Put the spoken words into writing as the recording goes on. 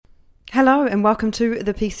Hello and welcome to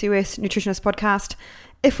the PCOS Nutritionist Podcast.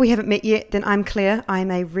 If we haven't met yet, then I'm Claire.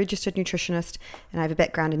 I'm a registered nutritionist and I have a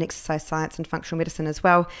background in exercise science and functional medicine as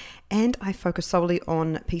well. And I focus solely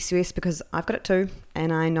on PCOS because I've got it too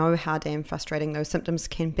and I know how damn frustrating those symptoms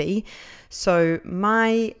can be. So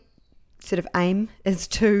my sort of aim is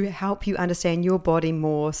to help you understand your body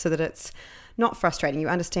more so that it's not frustrating. You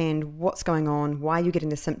understand what's going on, why you're getting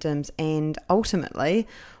the symptoms, and ultimately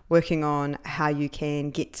working on how you can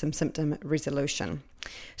get some symptom resolution.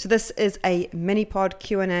 So this is a mini pod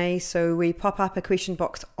Q&A. So we pop up a question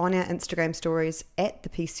box on our Instagram stories at the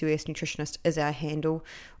PCOS Nutritionist is our handle,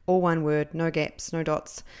 all one word, no gaps, no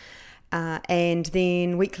dots. And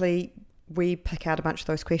then weekly we pick out a bunch of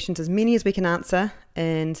those questions, as many as we can answer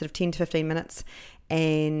in sort of 10 to 15 minutes,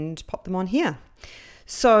 and pop them on here.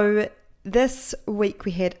 So this week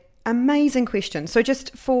we had amazing questions. So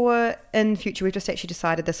just for in future, we've just actually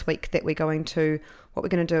decided this week that what we're going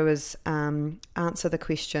to do is answer the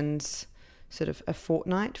questions sort of a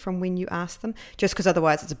fortnight from when you ask them, just because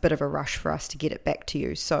otherwise it's a bit of a rush for us to get it back to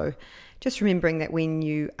you. So just remembering that when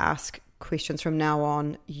you ask questions from now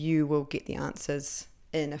on, you will get the answers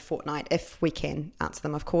in a fortnight if we can answer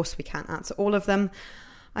them. Of course, we can't answer all of them.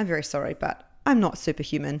 I'm very sorry, but I'm not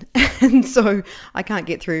superhuman, and so I can't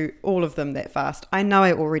get through all of them that fast. I know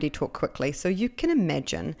I already talk quickly, so you can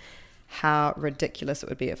imagine how ridiculous it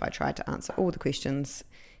would be if I tried to answer all the questions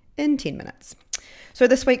in 10 minutes. So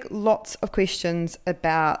this week, lots of questions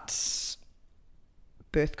about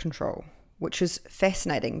birth control, which is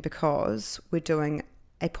fascinating because we're doing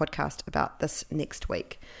a podcast about this next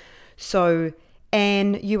week. So,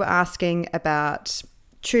 Anne, you were asking about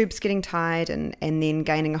tubes getting tied and then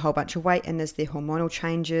gaining a whole bunch of weight, and is there hormonal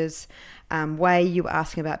changes? Way, you were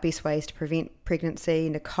asking about best ways to prevent pregnancy.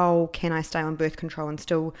 Nicole, can I stay on birth control and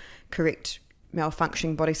still correct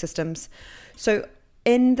malfunctioning body systems? So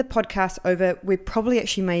in the podcast over, we probably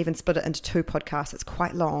actually may even split it into two podcasts. It's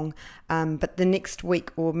quite long, but the next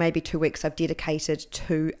week or maybe 2 weeks I've dedicated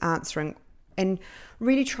to answering and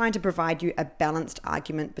really trying to provide you a balanced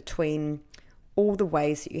argument between all the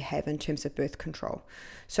ways that you have in terms of birth control.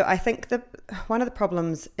 So I think that one of the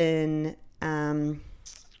problems in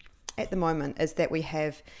at the moment is that we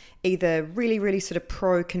have either really sort of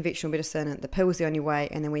pro-conventional medicine and the pill's the only way,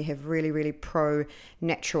 and then we have really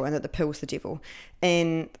pro-natural and that the pill's the devil.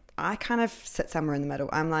 And I kind of sit somewhere in the middle.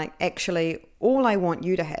 I'm like, actually, all I want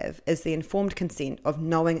you to have is the informed consent of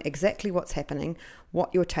knowing exactly what's happening,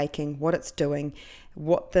 what you're taking, what it's doing,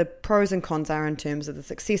 what the pros and cons are in terms of the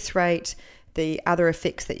success rate, the other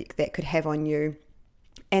effects that could have on you,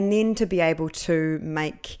 and then to be able to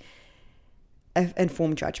make an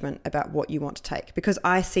informed judgment about what you want to take. Because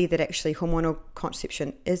I see that actually hormonal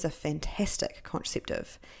contraception is a fantastic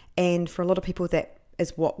contraceptive, and for a lot of people that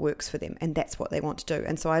is what works for them, and that's what they want to do.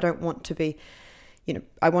 And so I don't want to be,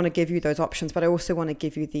 I want to give you those options, but I also want to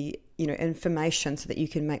give you the, information so that you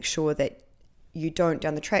can make sure that you don't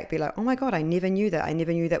down the track be like, oh my God, I never knew that. I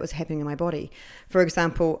never knew that was happening in my body. For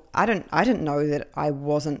example, I didn't know that I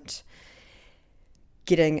wasn't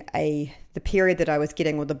getting the period that I was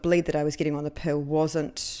getting, or the bleed that I was getting on the pill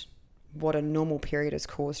wasn't what a normal period is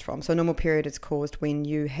caused from. So a normal period is caused when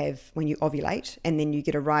you ovulate, and then you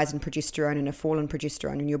get a rise in progesterone and a fall in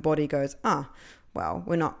progesterone, and your body goes, well,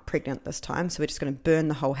 we're not pregnant this time, so we're just going to burn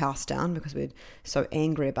the whole house down because we're so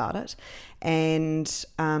angry about it. And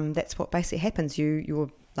that's what basically happens. You're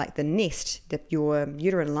like the nest, your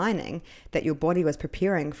uterine lining that your body was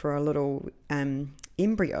preparing for a little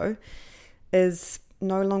embryo is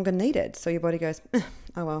no longer needed. So your body goes, oh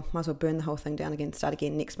well, might as well burn the whole thing down again, start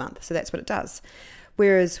again next month. So that's what it does.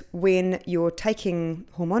 Whereas when you're taking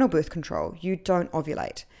hormonal birth control, you don't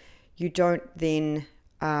ovulate. You don't then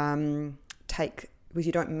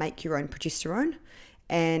you don't make your own progesterone,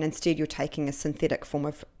 and instead you're taking a synthetic form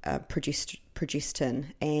of progestin.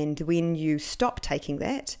 And when you stop taking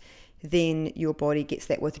that, then your body gets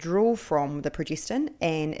that withdrawal from the progestin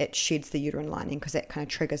and it sheds the uterine lining, because that kind of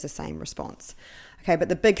triggers the same response. Okay, but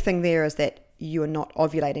the big thing there is that you're not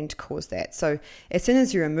ovulating to cause that. So as soon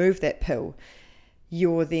as you remove that pill,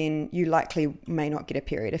 you likely may not get a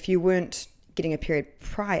period. If you weren't getting a period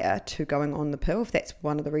prior to going on the pill, if that's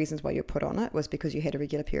one of the reasons why you're put on it was because you had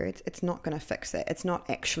irregular periods, it's not going to fix that. It's not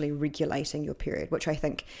actually regulating your period, which I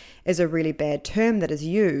think is a really bad term that is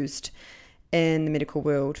used in the medical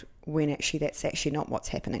world when actually that's actually not what's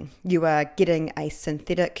happening. You are getting a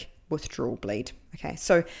synthetic withdrawal bleed. Okay,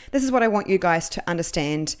 so this is what I want you guys to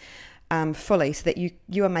understand fully, so that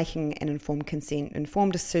you are making an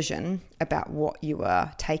informed decision about what you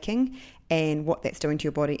are taking and what that's doing to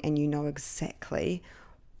your body, and you know exactly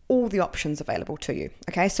all the options available to you.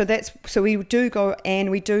 Okay, so we do go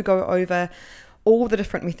over all the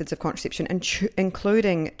different methods of contraception,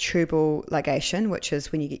 including tubal ligation, which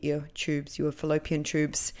is when you get your fallopian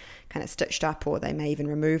tubes kind of stitched up, or they may even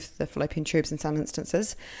remove the fallopian tubes in some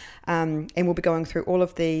instances. And we'll be going through all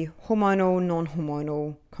of the hormonal,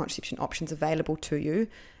 non-hormonal contraception options available to you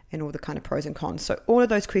and all the kind of pros and cons. So all of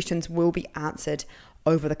those questions will be answered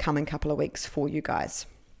over the coming couple of weeks for you guys.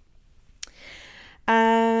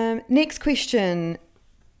 Next question,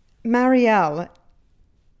 Marielle.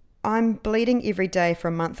 I'm bleeding every day for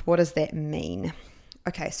a month. What does that mean?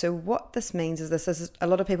 Okay, so what this means is this is a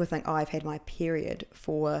lot of people think, I've had my period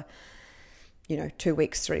for, 2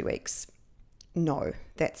 weeks, 3 weeks. No,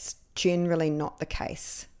 that's generally not the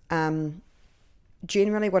case.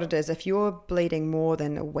 Generally what it is, if you're bleeding more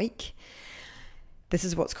than a week, this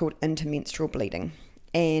is what's called intermenstrual bleeding.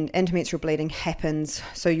 And intermenstrual bleeding happens,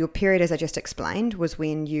 so your period, as I just explained, was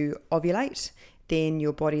when you ovulate. Then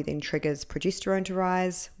your body then triggers progesterone to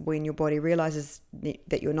rise. When your body realizes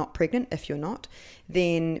that you're not pregnant, if you're not,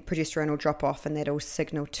 then progesterone will drop off, and that'll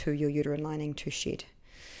signal to your uterine lining to shed.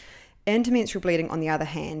 Intermenstrual bleeding, on the other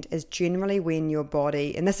hand, is generally when your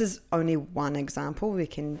body, and this is only one example,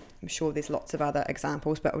 I'm sure there's lots of other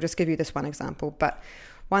examples, but I'll just give you this one example. But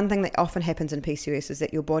one thing that often happens in PCOS is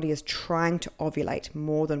that your body is trying to ovulate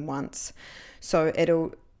more than once. So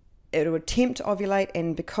it'll attempt to ovulate,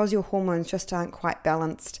 and because your hormones just aren't quite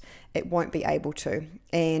balanced, it won't be able to.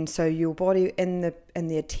 And so your body, in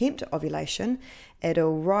the attempt at ovulation,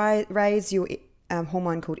 it'll raise your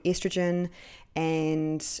hormone called estrogen,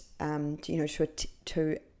 and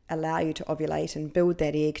to allow you to ovulate and build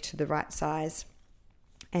that egg to the right size.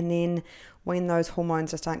 And then when those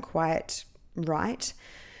hormones just aren't quite right,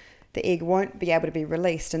 the egg won't be able to be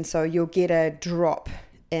released, and so you'll get a drop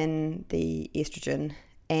in the estrogen.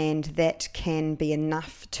 And that can be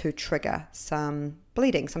enough to trigger some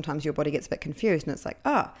bleeding. Sometimes your body gets a bit confused and it's like,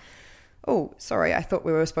 oh, sorry, I thought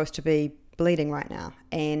we were supposed to be bleeding right now.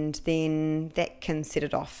 And then that can set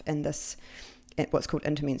it off in what's called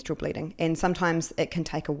intermenstrual bleeding. And sometimes it can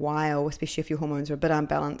take a while, especially if your hormones are a bit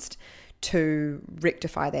unbalanced, to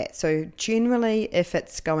rectify that. So generally, if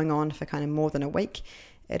it's going on for kind of more than a week,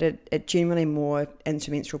 it generally more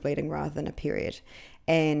intermenstrual bleeding rather than a period.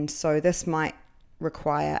 And so this might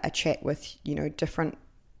require a chat with different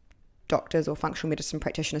doctors or functional medicine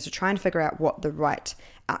practitioners to try and figure out what the right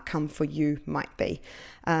outcome for you might be.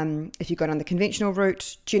 If you go down the conventional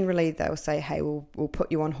route, generally they'll say, hey, we'll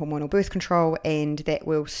put you on hormonal birth control, and that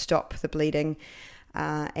will stop the bleeding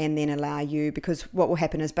and then allow you, because what will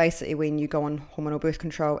happen is basically when you go on hormonal birth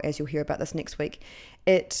control, as you'll hear about this next week,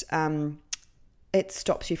 it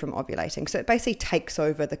stops you from ovulating. So it basically takes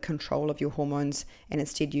over the control of your hormones and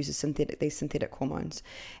instead uses these synthetic hormones.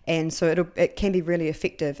 And so it can be really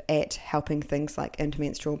effective at helping things like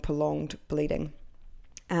intermenstrual prolonged bleeding.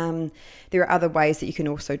 There are other ways that you can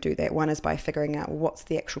also do that. One is by figuring out what's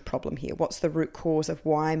the actual problem here. What's the root cause of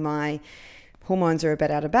why my hormones are a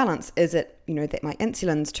bit out of balance? Is it, that my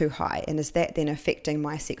insulin's too high? And is that then affecting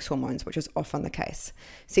my sex hormones, which is often the case?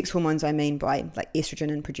 Sex hormones, I mean by like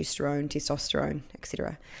estrogen and progesterone, testosterone,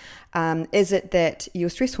 etc. Is it that your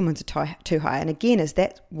stress hormones are too high? And again, is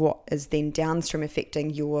that what is then downstream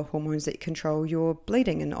affecting your hormones that control your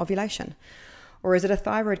bleeding and ovulation? Or is it a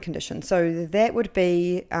thyroid condition? So that would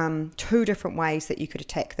be two different ways that you could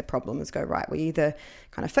attack the problem. Is go, right, we either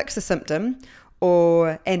kind of fix the symptom,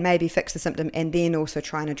 and maybe fix the symptom and then also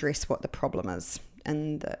try and address what the problem is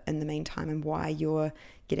in the meantime and why you're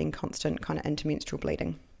getting constant kind of intermenstrual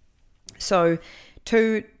bleeding. So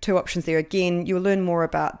two options there. Again, you'll learn more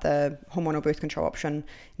about the hormonal birth control option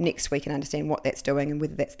next week and understand what that's doing and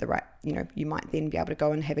whether that's the right, you might then be able to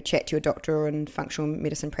go and have a chat to your doctor and functional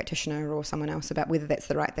medicine practitioner or someone else about whether that's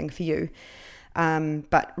the right thing for you.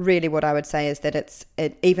 But really what I would say is that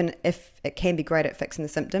even if it can be great at fixing the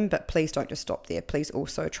symptom, but please don't just stop there. Please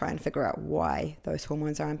also try and figure out why those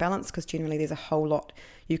hormones are imbalanced, because generally there's a whole lot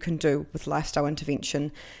you can do with lifestyle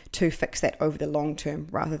intervention to fix that over the long term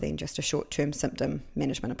rather than just a short-term symptom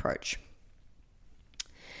management approach.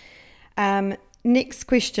 Next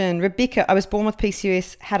question, Rebecca. I was born with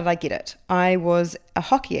PCOS. How did I get it? I was a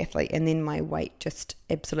hockey athlete and then my weight just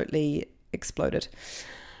absolutely exploded.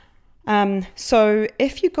 So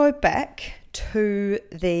if you go back to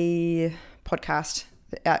the podcast,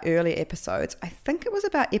 our earlier episodes, I think it was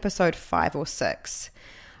about episode 5 or 6,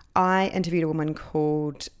 I interviewed a woman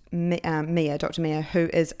called Mia, Dr. Mia, who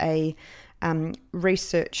is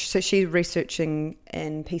so she's researching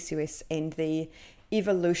in PCOS and the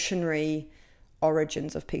evolutionary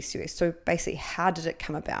origins of PCOS. So basically, how did it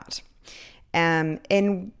come about?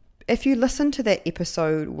 And if you listen to that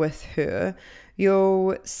episode with her,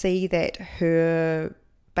 you'll see that her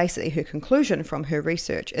conclusion from her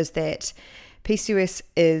research is that PCOS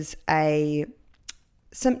is a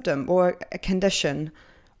symptom or a condition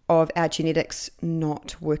of our genetics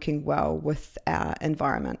not working well with our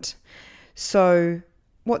environment. So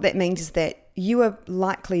what that means is that you are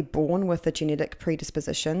likely born with a genetic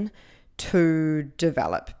predisposition to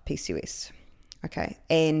develop PCOS. Okay,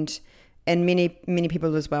 and many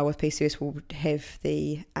people as well with PCOS will have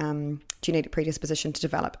the genetic predisposition to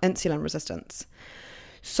develop insulin resistance.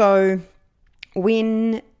 But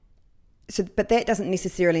that doesn't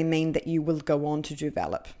necessarily mean that you will go on to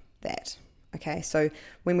develop that. Okay, so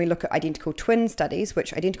when we look at identical twin studies,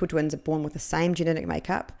 which identical twins are born with the same genetic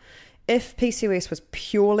makeup, if PCOS was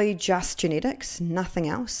purely just genetics, nothing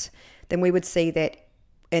else, then we would see that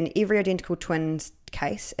in every identical twin's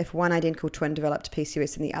case, if one identical twin developed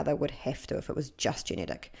PCOS, then the other would have to if it was just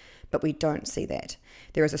genetic. But we don't see that.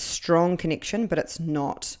 There is a strong connection, but it's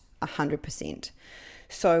not 100%.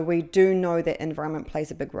 So we do know that environment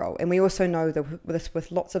plays a big role. And we also know that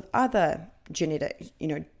with lots of other genetic,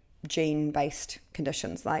 gene-based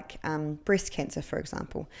conditions like breast cancer, for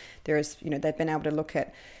example. There is, they've been able to look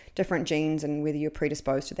at different genes and whether you're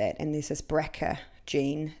predisposed to that. And there's this BRCA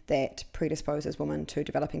gene that predisposes women to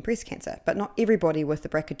developing breast cancer. But not everybody with the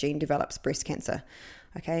BRCA gene develops breast cancer,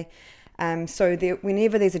 okay?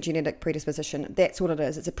 Whenever there's a genetic predisposition, that's what it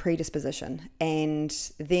is. It's a predisposition. And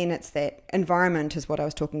then it's that environment is what I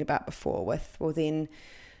was talking about before with, well, then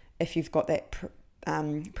if you've got that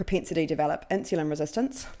propensity to develop insulin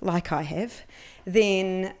resistance, like I have,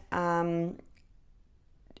 then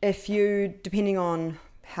if you, depending on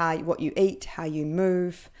what you eat, how you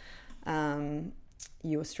move,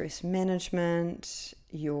 your stress management,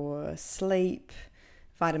 your sleep,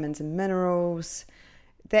 vitamins and minerals,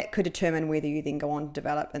 that could determine whether you then go on to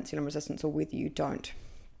develop insulin resistance or whether you don't.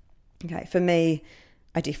 Okay, for me,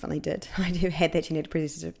 I definitely did. I had that genetic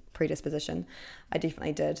predisposition. I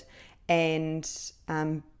definitely did. And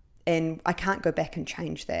I can't go back and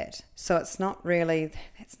change that. So that's not really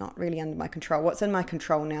under my control. What's in my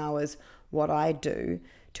control now is what I do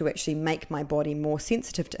to actually make my body more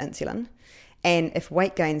sensitive to insulin. And if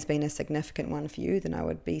weight gain's been a significant one for you, then I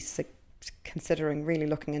would be considering really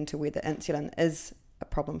looking into whether insulin is a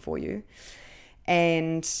problem for you.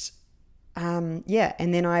 And and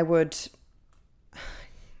then I would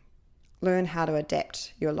learn how to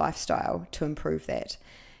adapt your lifestyle to improve that,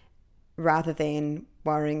 rather than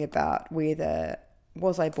worrying about whether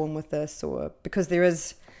was I born with this, or because there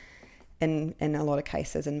is in a lot of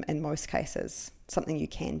cases, in most cases, something you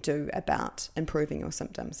can do about improving your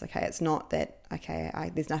symptoms. Okay, it's not that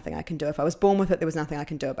there's nothing I can do. If I was born with it, there was nothing I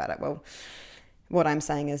can do about it. Well, what I'm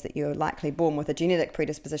saying is that you're likely born with a genetic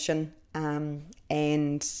predisposition, but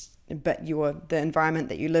the environment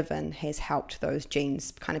that you live in has helped those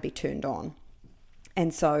genes kind of be turned on.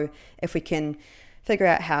 And so if we can figure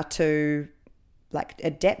out how to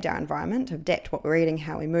adapt our environment, adapt what we're eating,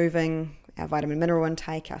 how we're moving, our vitamin mineral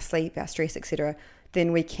intake, our sleep, our stress, etc.,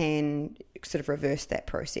 then we can sort of reverse that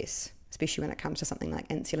process, especially when it comes to something like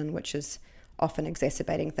insulin, which is often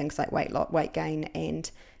exacerbating things like weight gain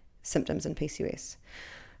and symptoms in PCOS.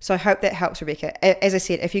 So I hope that helps, Rebecca. As I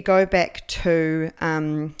said, if you go back to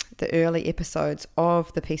the early episodes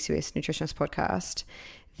of the PCOS Nutritionist podcast,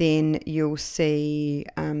 then you'll see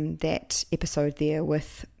that episode there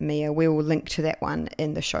with Mia. We will link to that one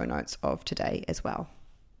in the show notes of today as well.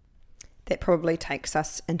 That probably takes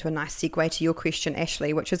us into a nice segue to your question,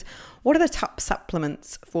 Ashley, which is, what are the top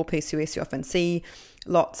supplements for PCOS? You often see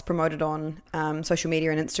lots promoted on social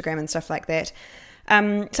media and Instagram and stuff like that.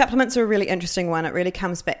 Supplements are a really interesting one. It really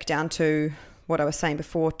comes back down to what I was saying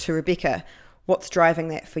before to Rebecca. What's driving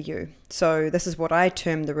that for you? So this is what I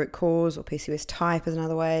term the root cause, or PCOS type is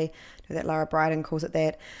another way. I know that Lara Bryden calls it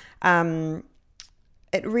that.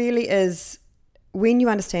 It really is, when you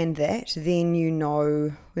understand that, then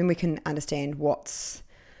then we can understand what's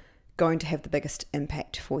going to have the biggest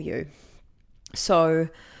impact for you. So,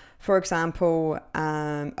 for example,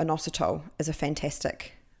 inositol is a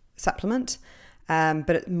fantastic supplement. But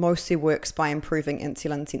it mostly works by improving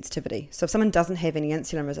insulin sensitivity. So if someone doesn't have any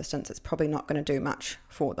insulin resistance, it's probably not going to do much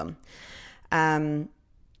for them. And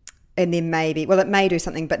there may be, it may do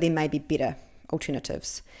something, but there may be better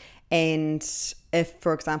alternatives. And if,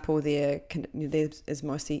 for example, there is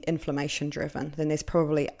mostly inflammation driven, then there's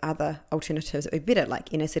probably other alternatives that would be better,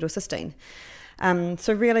 like N-acetylcysteine.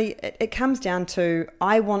 So really, it comes down to,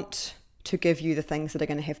 I want to give you the things that are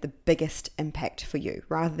going to have the biggest impact for you,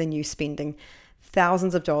 rather than you spending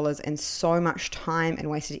thousands of dollars and so much time and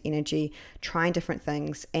wasted energy trying different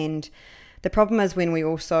things. And The problem is when we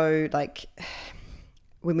also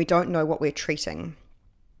when we don't know what we're treating,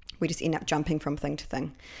 we just end up jumping from thing to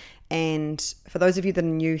thing. And for those of you that are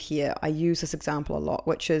new here, I use this example a lot,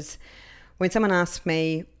 which is when someone asks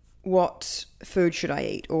me, what food should I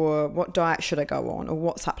eat, or what diet should I go on, or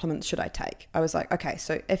what supplements should I take? I was like, okay,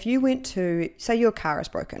 so if you went to, say your car is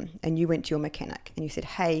broken and you went to your mechanic and you said,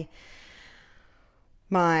 hey,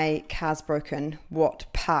 my car's broken, what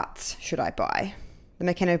parts should I buy? The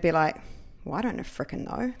mechanic would be like, well, I don't frickin'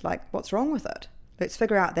 know. Like, what's wrong with it? Let's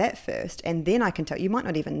figure out that first, and then I can tell you. You might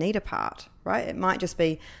not even need a part, right? It might just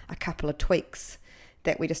be a couple of tweaks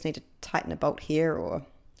that we just need to tighten a bolt here, or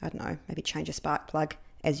I don't know, maybe change a spark plug.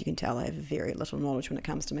 As you can tell, I have very little knowledge when it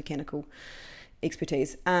comes to mechanical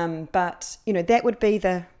expertise. But, that would be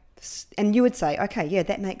and you would say, okay, yeah,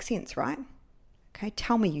 that makes sense, right? Okay,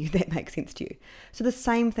 tell me that makes sense to you. So the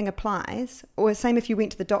same thing applies, or same if you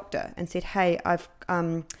went to the doctor and said, hey, I've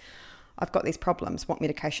got these problems. What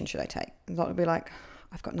medication should I take? And the doctor would be like,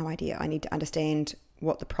 I've got no idea. I need to understand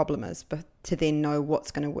what the problem is, but to then know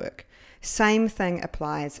what's going to work. Same thing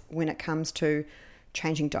applies when it comes to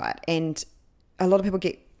changing diet. And a lot of people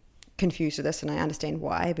get confused with this, and I understand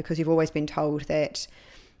why, because you've always been told that,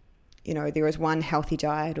 there is one healthy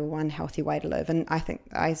diet or one healthy way to live. And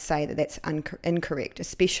I say that that's incorrect,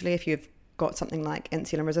 especially if you've got something like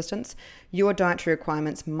insulin resistance. Your dietary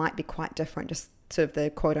requirements might be quite different, just sort of the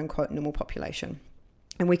quote unquote normal population.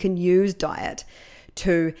 And we can use diet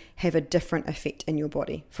to have a different effect in your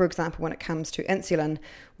body. For example, when it comes to insulin,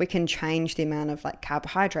 we can change the amount of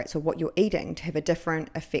carbohydrates or what you're eating to have a different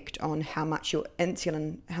effect on how much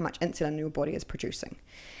insulin your body is producing,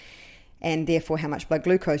 and therefore how much blood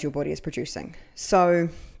glucose your body is producing. So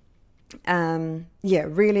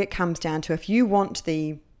really it comes down to, if you want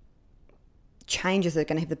the changes that are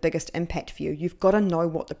going to have the biggest impact for you, you've got to know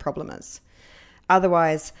what the problem is.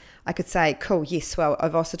 Otherwise, I could say, cool, yes, well,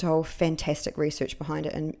 Ivositol, fantastic research behind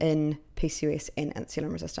it in PCOS and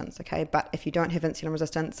insulin resistance, okay? But if you don't have insulin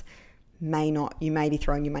resistance, you may be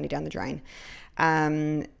throwing your money down the drain.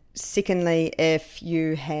 Secondly, if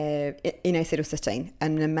you have N-acetylcysteine,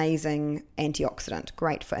 an amazing antioxidant,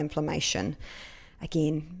 great for inflammation,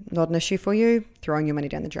 again, not an issue for you, throwing your money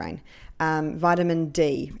down the drain. Vitamin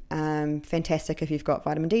D, fantastic if you've got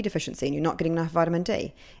vitamin D deficiency and you're not getting enough vitamin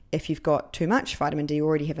D. If you've got too much vitamin D, you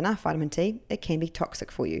already have enough vitamin D, it can be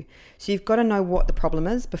toxic for you. So you've got to know what the problem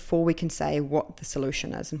is before we can say what the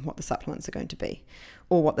solution is and what the supplements are going to be,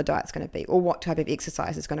 or what the diet's going to be, or what type of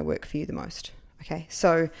exercise is going to work for you the most. Okay,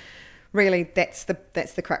 so really that's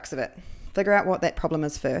the crux of it. Figure out what that problem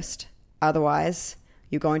is first. Otherwise,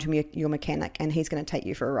 you're going to your mechanic and he's going to take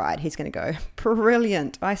you for a ride. He's going to go,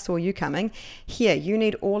 brilliant, I saw you coming. Here, you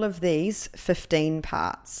need all of these 15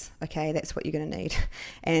 parts. Okay, that's what you're going to need.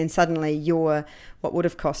 And suddenly what would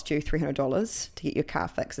have cost you $300 to get your car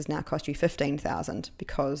fixed has now cost you $15,000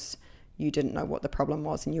 because you didn't know what the problem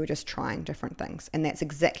was and you were just trying different things. And that's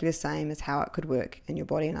exactly the same as how it could work in your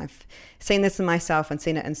body. And I've seen this in myself and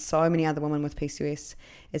seen it in so many other women with PCOS,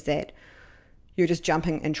 is that you're just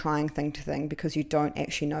jumping and trying thing to thing because you don't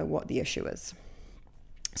actually know what the issue is.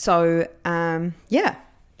 So,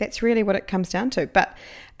 that's really what it comes down to. But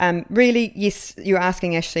really, yes, you're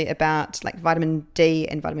asking, Ashley, about vitamin D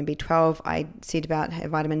and vitamin B12. I said about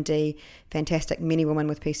vitamin D, fantastic. Many women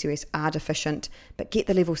with PCOS are deficient, but get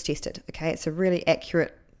the levels tested, okay? It's a really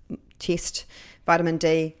accurate test. Vitamin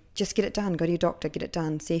D, just get it done. Go to your doctor, get it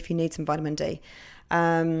done. See if you need some vitamin D.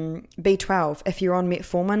 B12, if you're on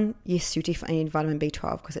metformin, yes, you definitely need vitamin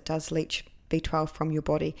B12 because it does leach B12 from your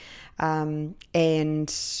body.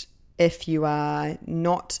 And if you are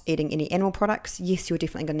not eating any animal products, yes, you're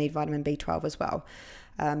definitely going to need vitamin B12 as well.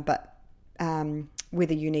 But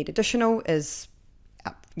whether you need additional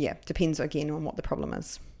depends again on what the problem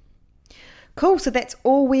is. Cool, so that's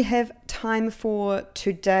all we have time for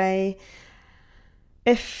today.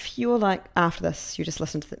 If you're after this, you just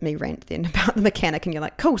listen to me rant then about the mechanic and you're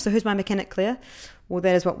like, cool, so who's my mechanic, Claire? Well,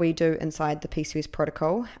 that is what we do inside the PCOS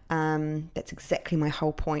protocol. That's exactly my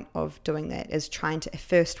whole point of doing that, is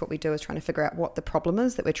what we do is trying to figure out what the problem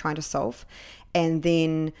is that we're trying to solve. And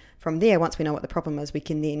then from there, once we know what the problem is, we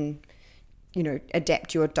can then,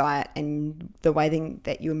 adapt your diet and the way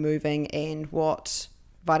that you're moving and what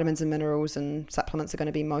vitamins and minerals and supplements are going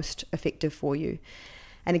to be most effective for you.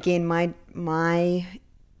 And again, my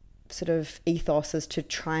sort of ethos is to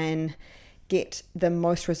try and get the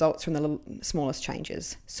most results from the smallest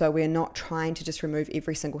changes. So we're not trying to just remove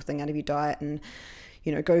every single thing out of your diet and,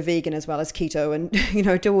 go vegan as well as keto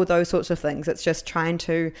and, do all those sorts of things. It's just trying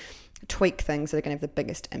to tweak things that are going to have the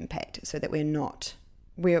biggest impact so that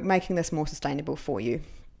we're making this more sustainable for you.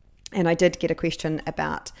 And I did get a question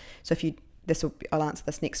about, so if you I'll answer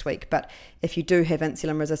this next week, but if you do have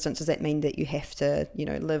insulin resistance, does that mean that you have to,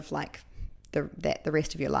 live like the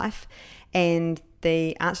rest of your life? And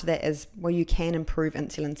the answer to that is, well, you can improve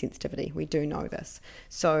insulin sensitivity. We do know this.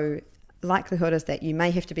 So likelihood is that you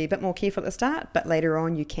may have to be a bit more careful at the start, but later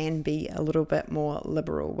on you can be a little bit more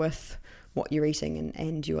liberal with what you're eating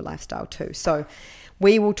and your lifestyle too. So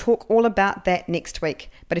we will talk all about that next week.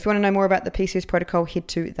 But if you want to know more about the PCOS protocol, head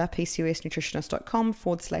to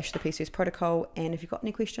thepcosnutritionist.com/the PCOS protocol. And if you've got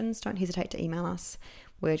any questions, don't hesitate to email us.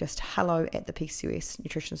 We're just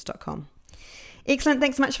hello@thepcosnutritionist.com. Excellent.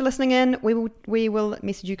 Thanks so much for listening in. We will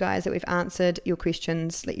message you guys that we've answered your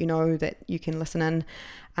questions, let you know that you can listen in.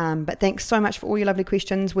 But thanks so much for all your lovely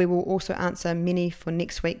questions. We will also answer many for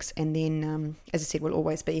next week's. And then, as I said, we'll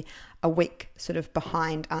always be a week sort of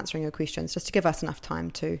behind answering your questions, just to give us enough time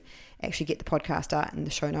to actually get the podcast out and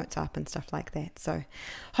the show notes up and stuff like that. So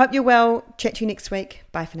hope you're well. Chat to you next week.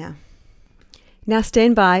 Bye for now. Now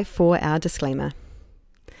stand by for our disclaimer.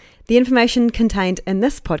 The information contained in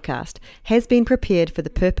this podcast has been prepared for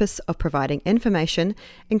the purpose of providing information,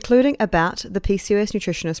 including about the PCOS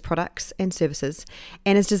nutritionist products and services,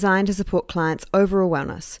 and is designed to support clients' overall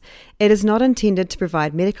wellness. It is not intended to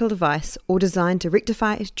provide medical advice or designed to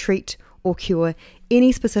rectify, treat, or cure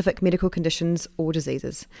any specific medical conditions or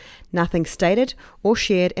diseases. Nothing stated or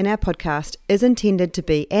shared in our podcast is intended to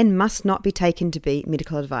be and must not be taken to be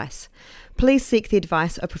medical advice. Please seek the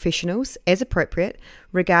advice of professionals as appropriate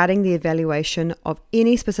regarding the evaluation of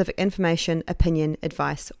any specific information, opinion,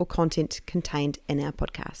 advice, or content contained in our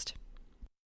podcast.